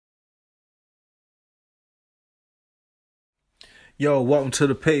Yo, welcome to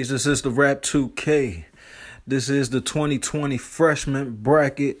the page. This is the Rap 2K. This is the 2020 freshman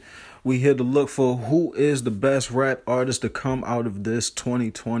bracket. We here to look for who is the best rap artist to come out of this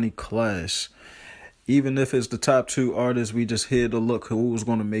 2020 class. Even if it's the top two artists, we just here to look who's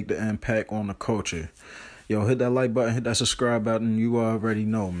going to make the impact on the culture. Yo, hit that like button, hit that subscribe button. You already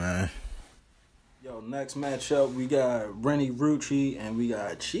know, man. Yo, next matchup, we got Renni, Rucci, and we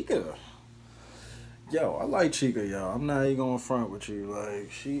got Chika. Yo, I like Chika, yo. I'm not even gonna front with you. Like,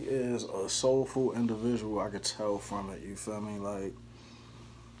 she is a soulful individual. I could tell from it. You feel me? Like,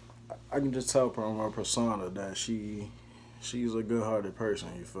 I can just tell from her persona that she's a good-hearted person.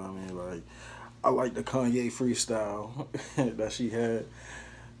 You feel me? Like, I like the Kanye freestyle that she had.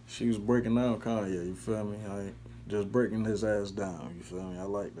 She was breaking down Kanye. You feel me? Like, just breaking his ass down. You feel me? I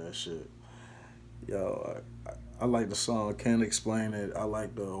like that shit. Yo, I like the song Can't Explain It. I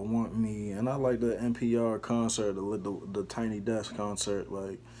like the Want Me, and I like the NPR concert, the Tiny Desk concert.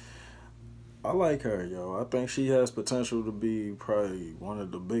 Like, I like her, yo. I think she has potential to be probably one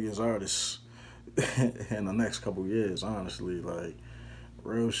of the biggest artists in the next couple years, honestly. Like,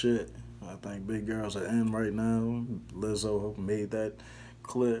 real shit. I think big girls are in right now. Lizzo made that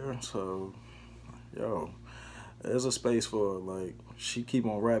clear. So, yo, there's a space for her. Like, she keep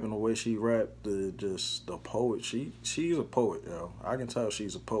on rapping the way she rap, the poet. She's a poet, yo. I can tell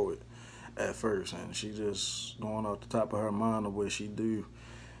she's a poet at first, and she just going off the top of her mind the way she do.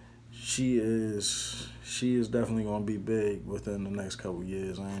 She is definitely gonna be big within the next couple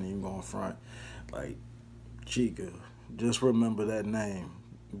years. I ain't even gonna front. Like, Chika, just remember that name.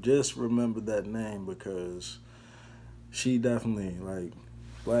 Just remember that name because she definitely like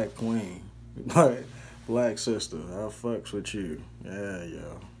Black Queen. Like, Black sister, I fucks with you. Yeah,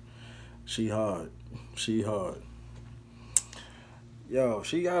 yo. She hard. She hard. Yo,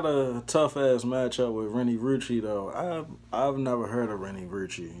 she got a tough ass matchup with Renni Rucci though. I've never heard of Renni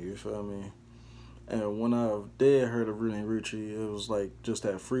Rucci, you feel me? And when I did heard of Renni Rucci, it was like just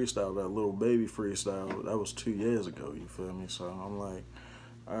that freestyle, that little baby freestyle. That was 2 years ago, you feel me? So I'm like,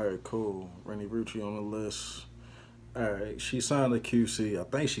 alright, cool. Renni Rucci on the list. Alright, she signed a QC. I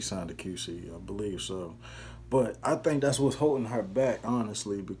think she signed a QC. I believe so. But I think that's what's holding her back,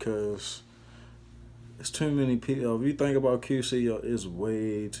 honestly, because it's too many people. If you think about QC, it's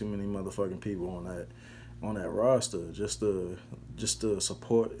way too many motherfucking people on that roster just to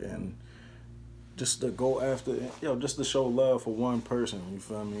support and just to go after, just to show love for one person, you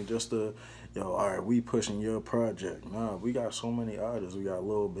feel me? Just to, all right, we pushing your project. Nah, we got so many artists. We got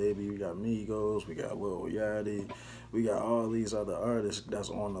Lil Baby, we got Migos, we got Lil Yachty, we got all these other artists that's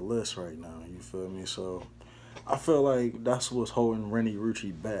on the list right now, you feel me? So I feel like that's what's holding Renni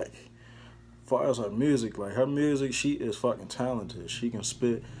Rucci back. As far as her music, like her music, she is fucking talented. She can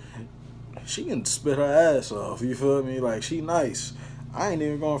spit her ass off, you feel me? Like, she nice. I ain't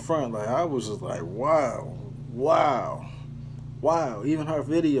even going front. Like, I was just like, wow, wow, wow. Even her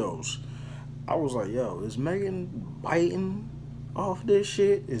videos, I was like, yo, is Megan biting off this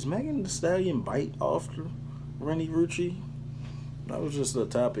shit? Is Megan Thee Stallion bite off the Renni Rucci? That was just the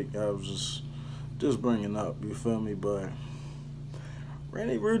topic I was just bringing up, you feel me? But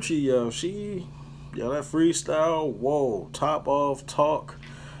Renni Rucci, that freestyle, whoa, top off, talk.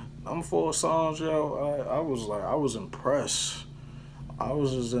 I'm 4 songs, yo. I was impressed. I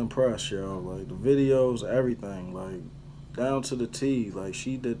was just impressed, yo. Like, the videos, everything, like, down to the T. Like,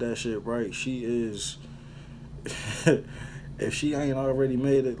 she did that shit right. She is, if she ain't already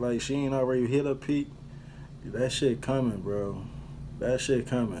made it, like, she ain't already hit her peak, that shit coming, bro. That shit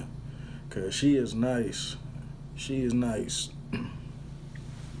coming. Because she is nice. She is nice.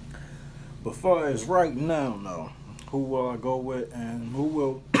 But far as right now, though, who will I go with and who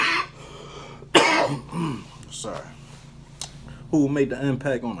will, sorry, who will make the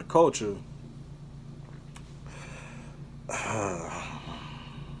impact on the culture? I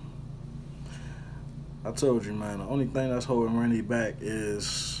told you, man, the only thing that's holding Renni back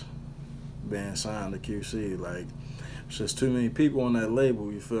is being signed to QC. Like, it's just too many people on that label,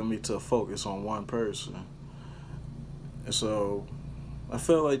 you feel me, to focus on one person. And so I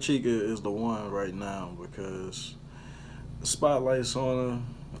feel like Chika is the one right now because the spotlight's on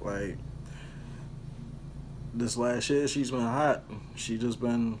her. Like, this last year, she's been hot. She just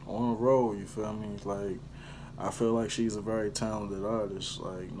been on a roll, you feel me? Like, I feel like she's a very talented artist.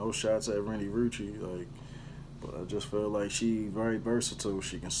 Like, no shots at Renni Rucci, like, but I just feel like she very versatile.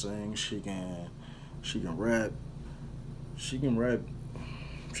 She can sing, she can rap, she can rap,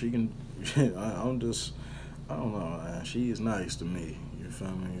 she can, I don't know, man. She is nice to me, you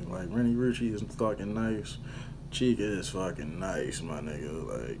feel me? Like, Renni Rucci is fucking nice. Chika is fucking nice, my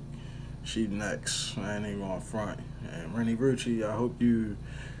nigga. Like, She next. I ain't even gonna front. And Renni Rucci,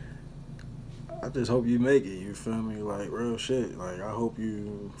 I just hope you make it. You feel me? Like real shit. Like I hope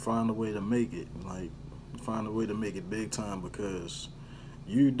you find a way to make it. Like find a way to make it big time because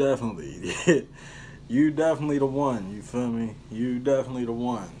you definitely, you definitely the one. You feel me? You definitely the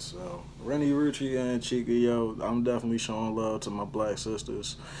one. So Renni Rucci and Chika, yo, I'm definitely showing love to my black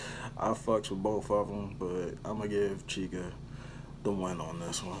sisters. I fucks with both of them, but I'm gonna give Chika the win on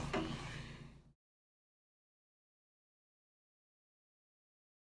this one.